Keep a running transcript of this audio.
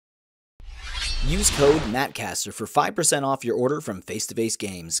Use code Mattcaster for 5% off your order from Face to Face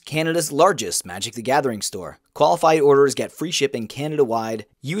Games, Canada's largest Magic the Gathering store. Qualified orders get free shipping Canada-wide.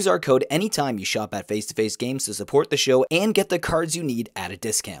 Use our code anytime you shop at Face to Face Games to support the show and get the cards you need at a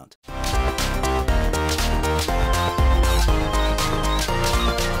discount.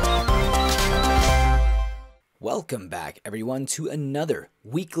 Welcome back, everyone, to another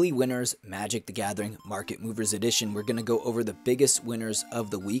Weekly Winners Magic the Gathering Market Movers Edition. We're going to go over the biggest winners of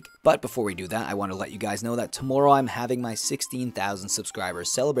the week. But before we do that, I want to let you guys know that tomorrow I'm having my 16,000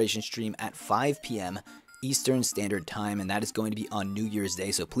 subscribers celebration stream at 5 p.m. Eastern Standard Time, and that is going to be on New Year's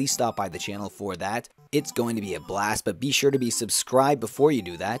Day, so please stop by the channel for that. It's going to be a blast, but be sure to be subscribed before you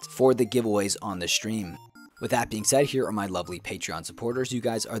do that for the giveaways on the stream. With that being said, here are my lovely Patreon supporters. You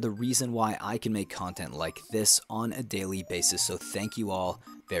guys are the reason why I can make content like this on a daily basis, so thank you all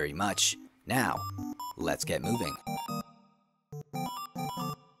very much. Now, let's get moving.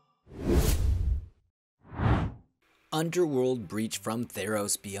 Underworld Breach from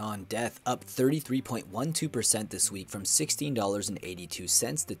Theros Beyond Death up 33.12% this week from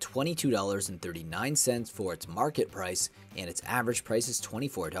 $16.82 to $22.39 for its market price, and its average price is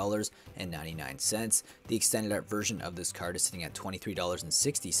 $24.99. The extended art version of this card is sitting at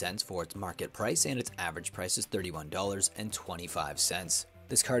 $23.60 for its market price, and its average price is $31.25.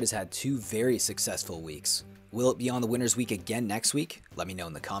 This card has had two very successful weeks. Will it be on the winner's week again next week? Let me know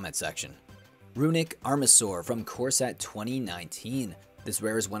in the comment section. Runic Armasaur from Corset 2019. This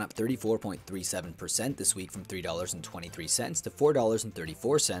rare has went up 34.37% this week from $3.23 to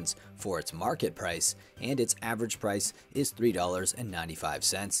 $4.34 for its market price, and its average price is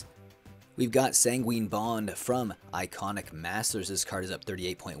 $3.95. We've got Sanguine Bond from Iconic Masters. This card is up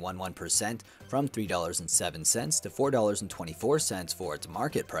 38.11% from $3.07 to $4.24 for its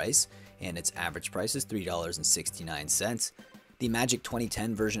market price, and its average price is $3.69. The Magic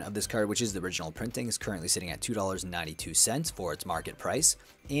 2010 version of this card, which is the original printing, is currently sitting at $2.92 for its market price,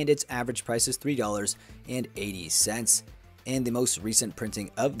 and its average price is $3.80. And the most recent printing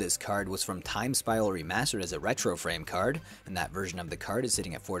of this card was from Time Spiral Remastered as a retro frame card, and that version of the card is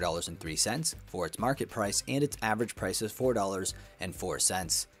sitting at $4.03 for its market price, and its average price is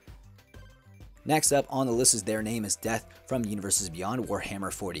 $4.04. Next up on the list is Their Name is Death from Universes Beyond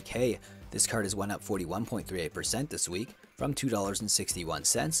Warhammer 40k. This card has went up 41.38% this week from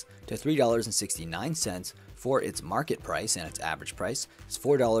 $2.61 to $3.69 for its market price, and its average price is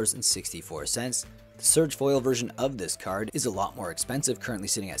 $4.64. The Surge Foil version of this card is a lot more expensive, currently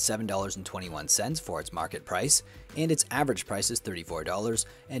sitting at $7.21 for its market price, and its average price is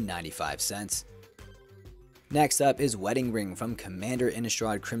 $34.95. Next up is Wedding Ring from Commander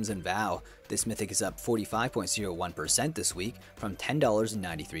Innistrad Crimson Vow. This mythic is up 45.01% this week from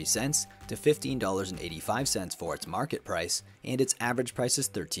 $10.93 to $15.85 for its market price, and its average price is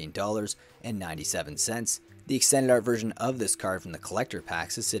 $13.97. The extended art version of this card from the collector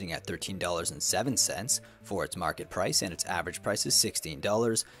packs is sitting at $13.07 for its market price, and its average price is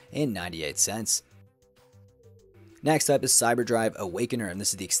 $16.98. Next up is Cyberdrive Awakener, and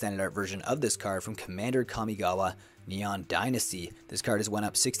this is the extended art version of this card from Commander Kamigawa Neon Dynasty. This card has went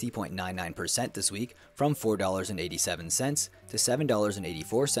up 60.99% this week from $4.87 to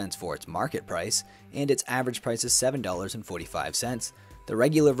 $7.84 for its market price, and its average price is $7.45. The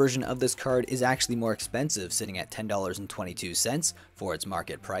regular version of this card is actually more expensive, sitting at $10.22 for its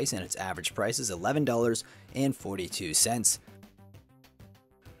market price, and its average price is $11.42.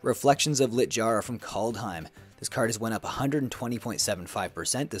 Reflections of Littjara from Kaldheim. This card has went up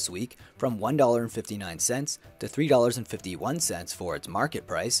 120.75% this week from $1.59 to $3.51 for its market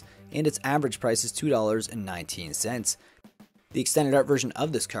price, and its average price is $2.19. The extended art version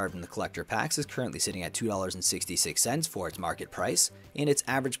of this card from the collector packs is currently sitting at $2.66 for its market price, and its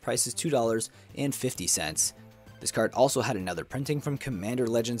average price is $2.50. This card also had another printing from Commander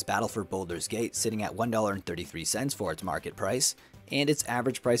Legends Battle for Baldur's Gate, sitting at $1.33 for its market price, and its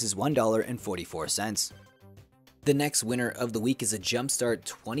average price is $1.44. The next winner of the week is a Jumpstart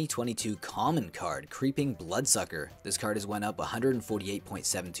 2022 common card, Creeping Bloodsucker. This card has went up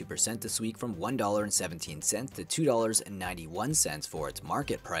 148.72% this week from $1.17 to $2.91 for its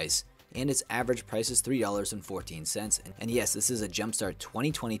market price, and its average price is $3.14. And yes, this is a Jumpstart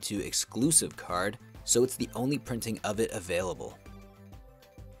 2022 exclusive card, so it's the only printing of it available.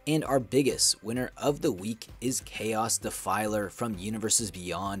 And our biggest winner of the week is Chaos Defiler from Universes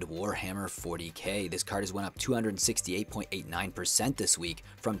Beyond Warhammer 40k. This card has went up 268.89% this week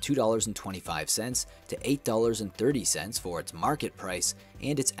from $2.25 to $8.30 for its market price,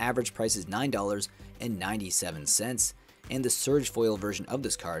 and its average price is $9.97. And the Surge Foil version of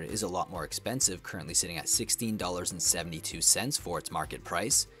this card is a lot more expensive, currently sitting at $16.72 for its market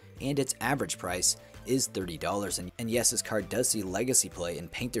price, and its average price is $30. And yes, this card does see legacy play in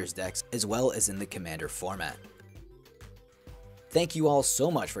Painter's decks as well as in the Commander format. Thank you all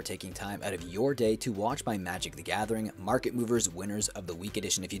so much for taking time out of your day to watch my Magic the Gathering Market Movers Winners of the Week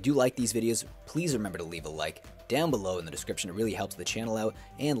edition. If you do like these videos, please remember to leave a like down below in the description. It really helps the channel out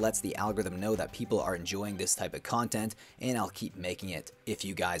and lets the algorithm know that people are enjoying this type of content, and I'll keep making it if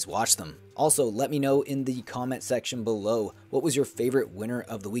you guys watch them. Also, let me know in the comment section below, what was your favorite winner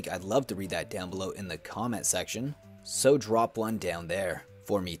of the week? I'd love to read that down below in the comment section, so drop one down there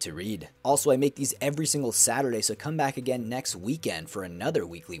for me to read. Also, I make these every single Saturday, so come back again next weekend for another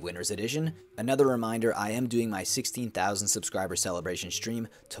weekly winners edition. Another reminder, I am doing my 16,000 subscriber celebration stream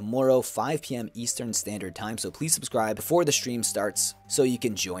tomorrow, 5 p.m. Eastern Standard Time, so please subscribe before the stream starts so you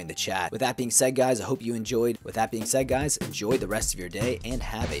can join the chat. With that being said, guys, I hope you enjoyed. With that being said, guys, enjoy the rest of your day and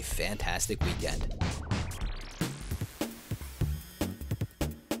have a fantastic weekend.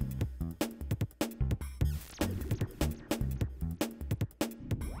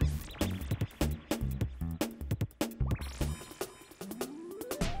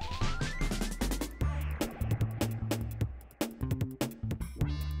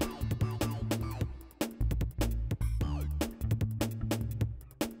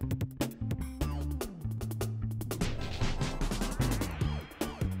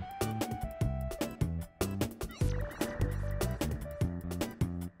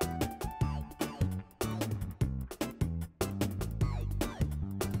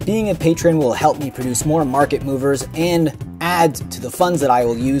 Being a patron will help me produce more market movers and add to the funds that I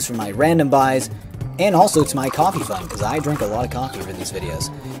will use for my random buys and also to my coffee fund, because I drink a lot of coffee for these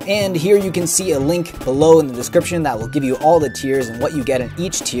videos. And here you can see a link below in the description that will give you all the tiers and what you get in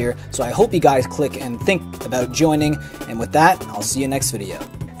each tier. So I hope you guys click and think about joining. And with that, I'll see you next video.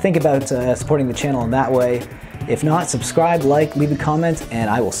 Think about supporting the channel in that way. If not, subscribe, like, leave a comment, and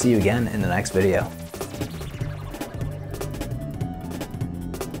I will see you again in the next video.